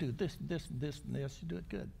church. You do this, this, this, and this. You do it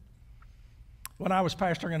good. When I was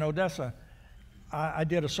pastoring in Odessa, I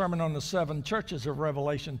did a sermon on the 7 churches of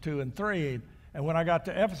Revelation 2 and 3. And when I got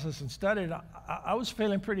to Ephesus and studied, I was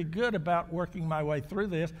feeling pretty good about working my way through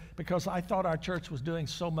this because I thought our church was doing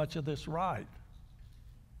so much of this right.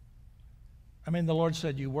 I mean, the Lord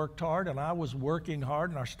said you worked hard, and I was working hard,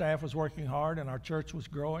 and our staff was working hard, and our church was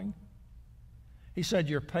growing. He said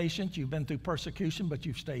you're patient, you've been through persecution, but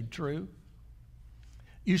you've stayed true.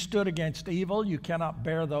 You stood against evil. You cannot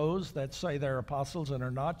bear those that say they're apostles and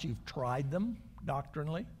are not. You've tried them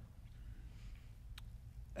doctrinally.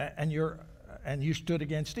 And you stood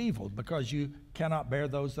against evil because you cannot bear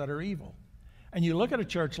those that are evil. And you look at a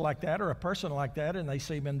church like that or a person like that and they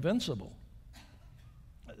seem invincible.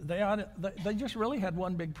 They just really had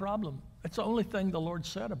one big problem. It's the only thing the Lord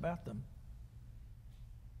said about them.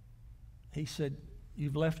 He said,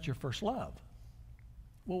 you've left your first love.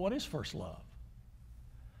 Well, what is first love?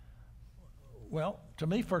 Well, to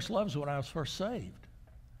me, first love is when I was first saved.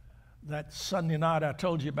 That Sunday night I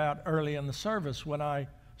told you about early in the service when I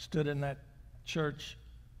stood in that church,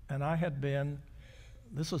 and I had been,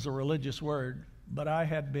 this is a religious word, but I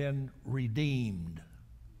had been redeemed.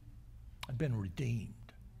 I'd been redeemed.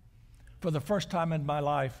 For the first time in my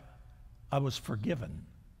life, I was forgiven.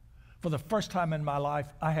 For the first time in my life,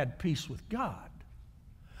 I had peace with God.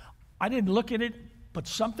 I didn't look at it, but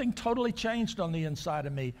something totally changed on the inside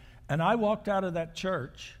of me, and I walked out of that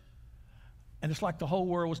church, and it's like the whole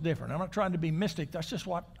world was different. I'm not trying to be mystic. That's just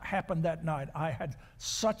what happened that night. I had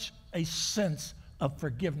such a sense of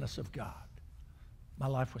forgiveness of God. My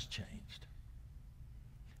life was changed.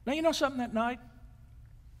 Now, you know something that night?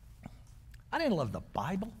 I didn't love the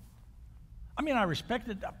Bible. I mean, I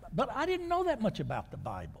respected it, but I didn't know that much about the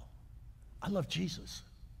Bible. I love Jesus.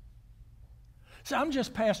 See, I'm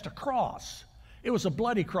just past a cross. It was a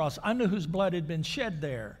bloody cross. I knew whose blood had been shed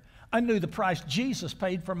there. I knew the price Jesus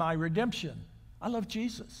paid for my redemption. I love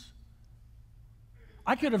Jesus.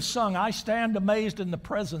 I could have sung, I stand amazed in the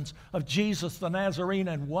presence of Jesus the Nazarene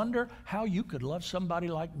and wonder how you could love somebody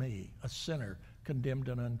like me, a sinner condemned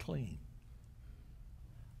and unclean.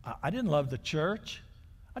 I didn't love the church.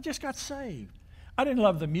 I just got saved. I didn't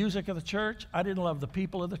love the music of the church. I didn't love the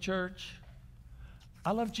people of the church.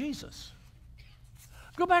 I love Jesus.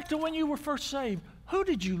 Go back to when you were first saved. Who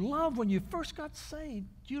did you love when you first got saved?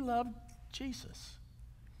 You loved Jesus.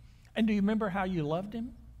 And do you remember how you loved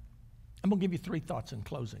him? I'm going to give you 3 thoughts in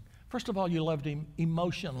closing. First of all, you loved him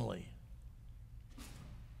emotionally.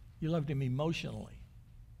 You loved him emotionally.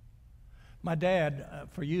 My dad,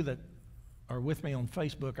 for you that are with me on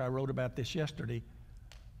Facebook, I wrote about this yesterday.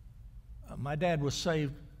 My dad was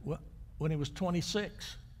saved when he was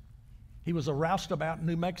 26. He was a roustabout in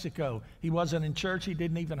New Mexico. He wasn't in church. He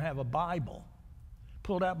didn't even have a Bible.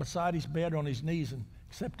 Pulled out beside his bed on his knees and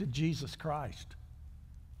accepted Jesus Christ.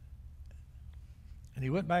 And he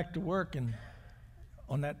went back to work and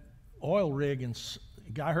on that oil rig, and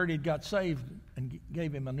a guy heard he'd got saved and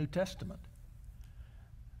gave him a New Testament.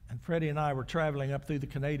 And Freddie and I were traveling up through the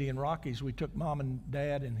Canadian Rockies. We took Mom and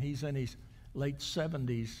Dad, and he's in his late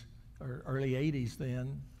 70s or early 80s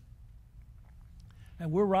then.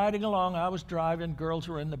 And we're riding along. I was driving. Girls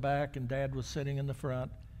were in the back, and Dad was sitting in the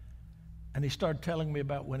front. And he started telling me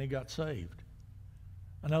about when he got saved.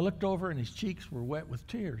 And I looked over, and his cheeks were wet with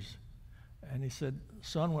tears. And he said,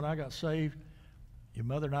 son, when I got saved, your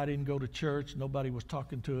mother and I didn't go to church. Nobody was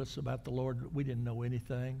talking to us about the Lord. We didn't know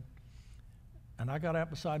anything. And I got out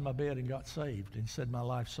beside my bed and got saved. And he said, my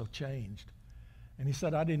life's so changed. And he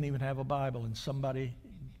said, I didn't even have a Bible, and somebody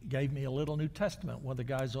gave me a little New Testament. One of the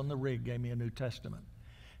guys on the rig gave me a New Testament.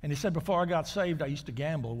 And he said, before I got saved, I used to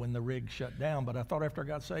gamble when the rig shut down, but I thought after I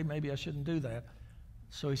got saved, maybe I shouldn't do that.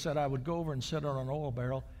 So he said I would go over and sit on an oil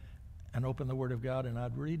barrel and open the Word of God, and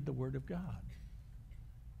I'd read the Word of God.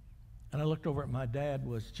 And I looked over at my dad,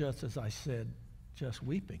 was just as I said, just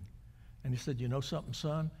weeping. And he said, you know something,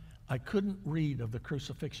 son? I couldn't read of the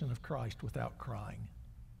crucifixion of Christ without crying.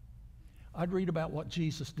 I'd read about what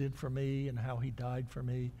Jesus did for me and how he died for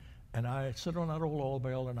me, and I'd sit on that old oil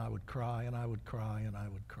barrel and I would cry and I would cry and I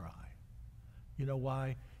would cry. You know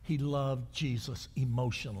why? He loved Jesus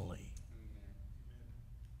emotionally.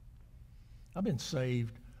 I've been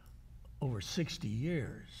saved over 60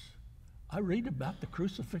 years. I read about the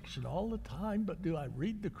crucifixion all the time, but do I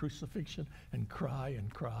read the crucifixion and cry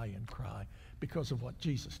and cry and cry because of what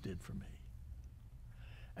Jesus did for me?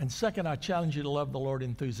 And second, I challenge you to love the Lord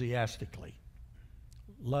enthusiastically.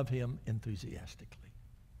 Love him enthusiastically.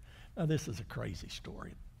 Now, this is a crazy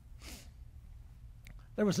story.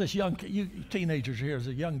 There was this young, you teenagers here, there's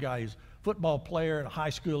a young guy, he's a football player in a high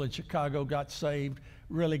school in Chicago, got saved,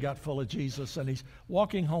 really got full of Jesus, and he's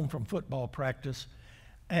walking home from football practice,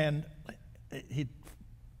 and he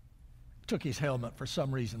took his helmet for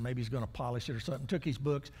some reason, maybe he's going to polish it or something, took his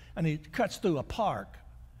books, and he cuts through a park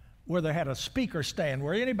where they had a speaker stand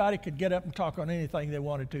where anybody could get up and talk on anything they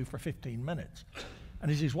wanted to for 15 minutes.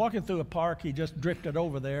 And as he's walking through a park, he just drifted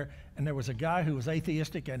over there, and there was a guy who was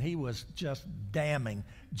atheistic, and he was just damning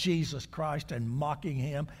Jesus Christ and mocking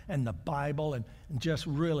him and the Bible and just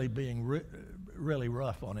really being really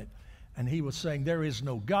rough on it. And he was saying, there is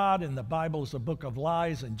no God, and the Bible is a book of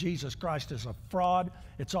lies, and Jesus Christ is a fraud.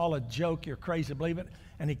 It's all a joke. You're crazy to believe it.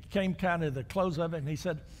 And he came kind of to the close of it, and he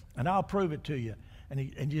said, and I'll prove it to you. And he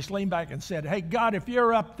just leaned back and said, hey, God, if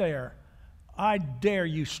you're up there, I dare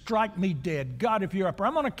you, strike me dead. God, if you're up there,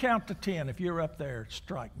 I'm going to count to 10. If you're up there,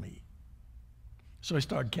 strike me. So he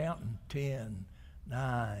started counting, 10,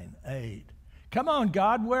 9, 8. Come on,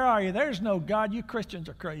 God, where are you? There's no God. You Christians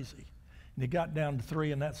are crazy. And he got down to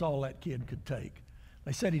 3, and that's all that kid could take.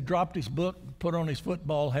 They said he dropped his book, put on his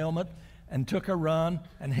football helmet, and took a run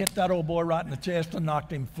and hit that old boy right in the chest and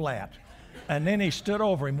knocked him flat. And then he stood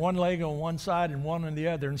over him, one leg on one side and one on the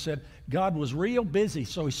other, and said, God was real busy,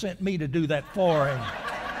 so he sent me to do that for him.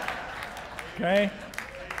 Okay?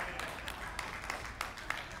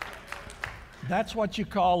 That's what you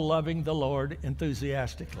call loving the Lord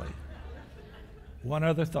enthusiastically. One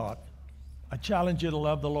other thought. I challenge you to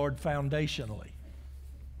love the Lord foundationally.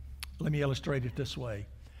 Let me illustrate it this way.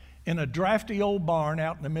 In a drafty old barn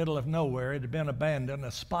out in the middle of nowhere, it had been abandoned,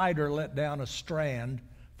 a spider let down a strand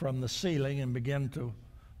from the ceiling and began to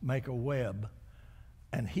make a web.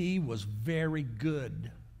 And he was very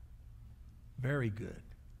good. Very good.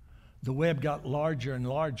 The web got larger and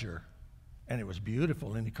larger, and it was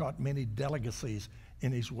beautiful, and he caught many delicacies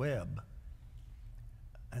in his web.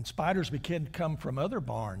 And spiders began to come from other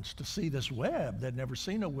barns to see this web. They'd never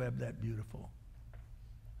seen a web that beautiful.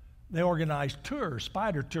 They organized tours,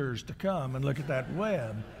 spider tours, to come and look at that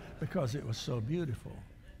web because it was so beautiful.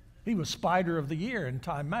 He was Spider of the Year in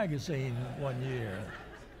Time magazine one year.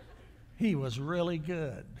 He was really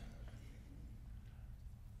good.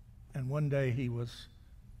 And one day he was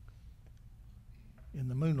in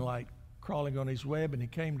the moonlight crawling on his web, and he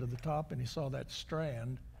came to the top and he saw that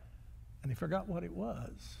strand, and he forgot what it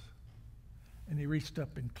was. And he reached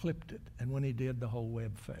up and clipped it, and when he did, the whole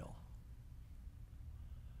web fell.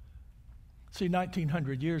 See,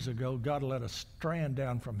 1900 years ago, God let a strand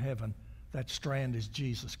down from heaven. That strand is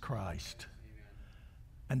Jesus Christ.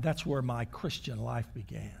 And that's where my Christian life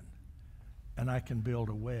began. And I can build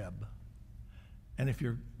a web. And if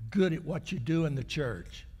you're good at what you do in the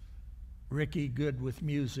church, Ricky, good with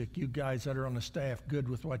music, you guys that are on the staff, good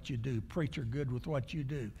with what you do, preacher, good with what you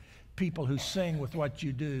do, people who sing with what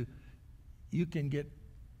you do, you can get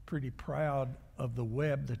pretty proud of the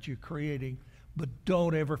web that you're creating, but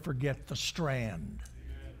don't ever forget the strand.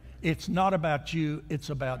 It's not about you,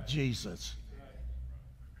 it's about Jesus.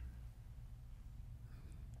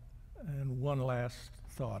 And one last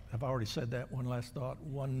thought. I've already said that, one last thought.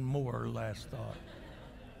 One more last thought.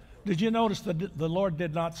 Did you notice that the Lord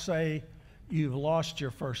did not say, you've lost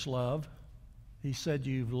your first love? He said,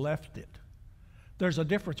 you've left it. There's a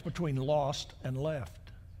difference between lost and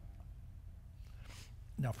left.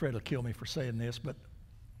 Now, Fred will kill me for saying this, but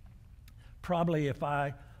probably if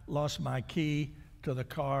I lost my key to the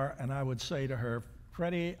car and I would say to her,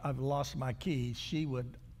 Freddie, I've lost my key, she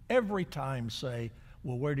would every time say,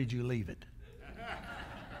 well, where did you leave it?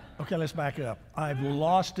 Okay, let's back up. I've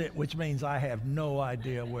lost it, which means I have no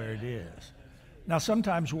idea where it is. Now,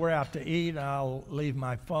 sometimes we're out to eat, and I'll leave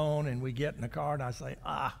my phone, and we get in the car, and I say,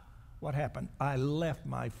 what happened? I left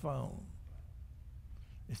my phone.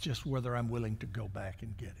 It's just whether I'm willing to go back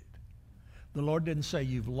and get it. The Lord didn't say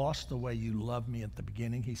you've lost the way you loved me at the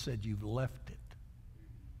beginning. He said you've left it.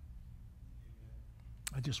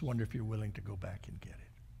 I just wonder if you're willing to go back and get it.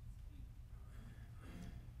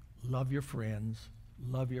 Love your friends.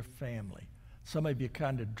 Love your family. Some of you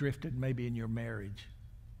kind of drifted maybe in your marriage.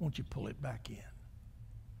 Won't you pull it back in?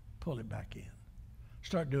 Pull it back in.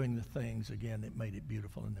 Start doing the things again that made it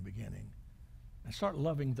beautiful in the beginning. And start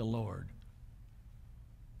loving the Lord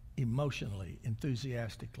emotionally,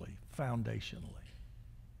 enthusiastically, foundationally.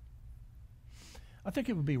 I think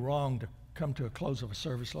it would be wrong to come to a close of a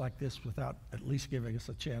service like this without at least giving us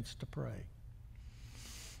a chance to pray.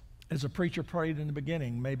 As a preacher prayed in the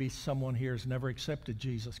beginning, maybe someone here has never accepted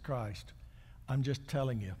Jesus Christ. I'm just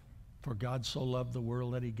telling you, for God so loved the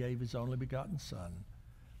world that he gave his only begotten Son,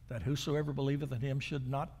 that whosoever believeth in him should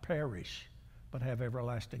not perish, but have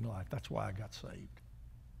everlasting life. That's why I got saved.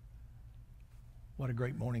 What a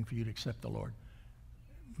great morning for you to accept the Lord.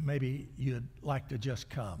 Maybe you'd like to just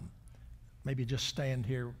come. Maybe just stand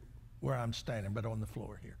here where I'm standing, but on the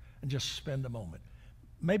floor here, and just spend a moment.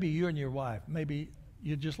 Maybe you and your wife, maybe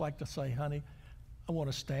you'd just like to say, honey, I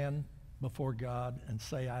want to stand before God and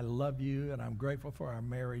say I love you and I'm grateful for our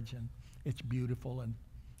marriage and it's beautiful and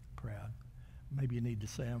proud. Maybe you need to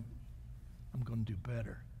say, I'm going to do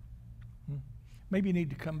better. Maybe you need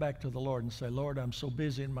to come back to the Lord and say, Lord, I'm so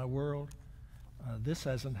busy in my world. This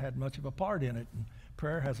hasn't had much of a part in it, and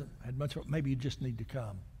prayer hasn't had much of it. Maybe you just need to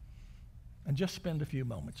come and just spend a few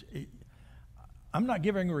moments. I'm not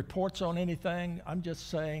giving reports on anything. I'm just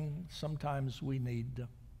saying sometimes we need to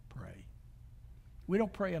pray. We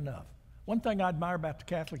don't pray enough. One thing I admire about the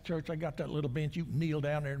Catholic Church, I got that little bench. You can kneel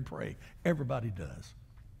down there and pray. Everybody does.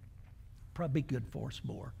 Probably good for us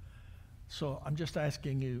more. So I'm just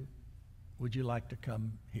asking you, would you like to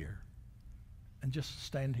come here and just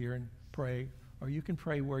stand here and pray? Or you can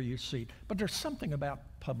pray where you seat. But there's something about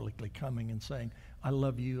publicly coming and saying, I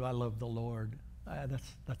love you, I love the Lord.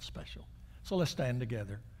 That's special. So let's stand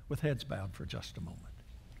together with heads bowed for just a moment.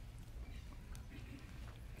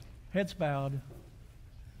 Heads bowed.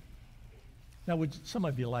 Now, would some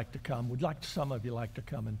of you like to come? Would some of you like to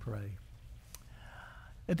come and pray?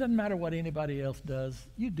 It doesn't matter what anybody else does.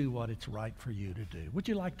 You do what it's right for you to do. Would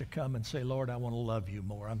you like to come and say, Lord, I want to love you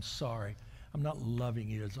more. I'm sorry. I'm not loving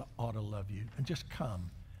you as I ought to love you. And just come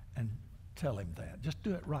and tell him that. Just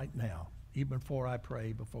do it right now, even before I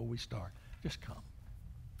pray, before we start. Just come.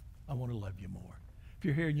 I want to love you more. If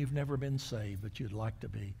you're here and you've never been saved, but you'd like to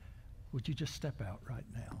be, would you just step out right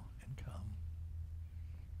now and come?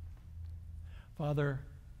 Father,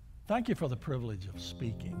 thank you for the privilege of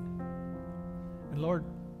speaking. And Lord,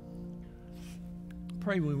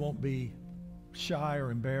 pray we won't be shy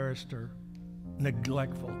or embarrassed or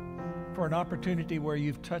neglectful for an opportunity where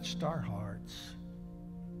you've touched our hearts.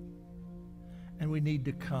 And we need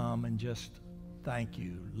to come and just thank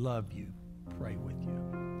you, love you, pray with you.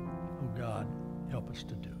 Oh God, help us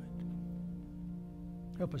to do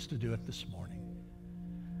it. Help us to do it this morning.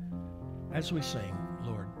 As we sing,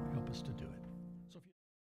 Lord, help us to do it.